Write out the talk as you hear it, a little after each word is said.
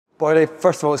Boyle,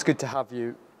 first of all, it's good to have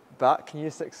you back. Can you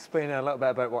just explain a little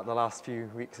bit about what the last few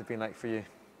weeks have been like for you?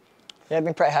 Yeah, it's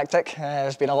been pretty hectic.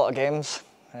 There's been a lot of games.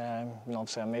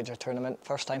 Obviously a major tournament.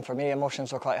 First time for me,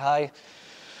 emotions were quite high.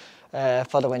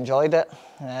 Thoroughly enjoyed it,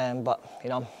 but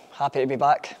I'm happy to be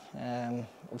back.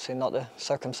 Obviously not the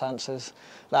circumstances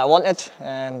that I wanted.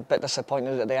 A bit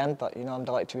disappointed at the end, but I'm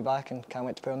delighted to be back and can't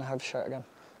wait to put on the Hibs shirt again.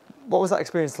 What was that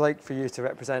experience like for you to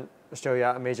represent Australia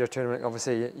at a major tournament?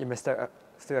 Obviously you missed out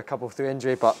through a couple through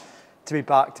injury, but to be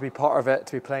back, to be part of it,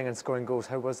 to be playing and scoring goals,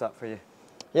 how was that for you?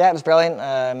 Yeah, it was brilliant.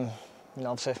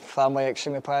 Obviously family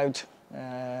extremely proud.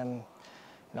 Felt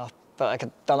like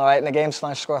I'd done all right in the games,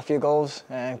 managed to score a few goals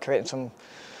and creating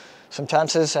some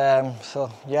chances.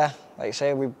 So yeah, like you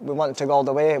say, we wanted to go all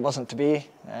the way. It wasn't to be.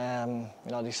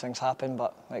 These things happen,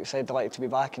 but like you say, delighted to be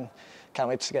back and can't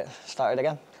wait to get started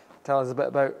again. Tell us a bit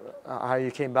about how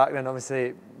you came back then.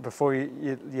 Obviously, before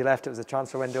you left, it was a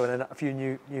transfer window and then a few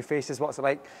new faces. What's it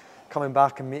like coming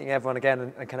back and meeting everyone again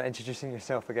and kind of introducing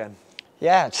yourself again?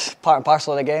 Yeah, it's part and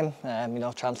parcel of the game.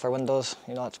 Transfer windows.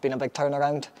 It's been a big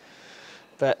turnaround,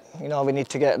 but we need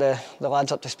to get the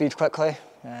lads up to speed quickly.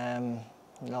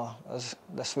 As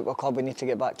this football club, we need to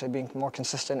get back to being more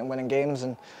consistent and winning games,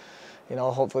 and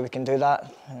hopefully we can do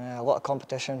that. A lot of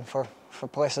competition for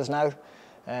places now.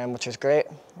 Which is great,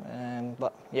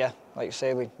 but yeah, like you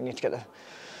say, we need to get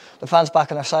the fans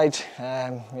back on our side.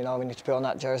 We need to put on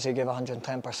that jersey, give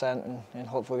 110%, and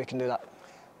hopefully we can do that.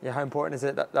 Yeah, how important is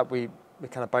it that we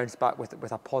kind of bounce back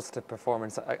with a positive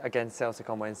performance against Celtic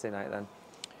on Wednesday night then?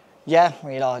 Yeah,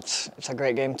 it's a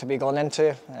great game to be going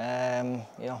into.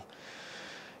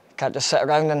 Can't just sit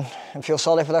around and feel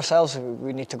sorry for ourselves.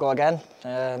 We need to go again.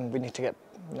 We need to get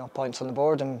points on the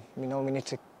board, and we need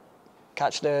to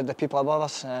catch the people above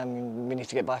us. We need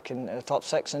to get back in the top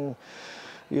six and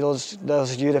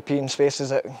those European spaces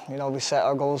that we set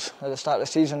our goals at the start of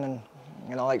the season. And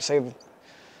like I say,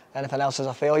 anything else is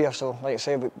a failure. So like I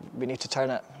say, we need to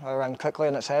turn it around quickly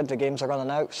on its head. The games are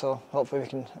running out, so hopefully we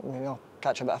can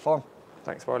catch a bit of form.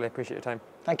 Thanks, Boyle. Appreciate your time.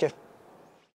 Thank you.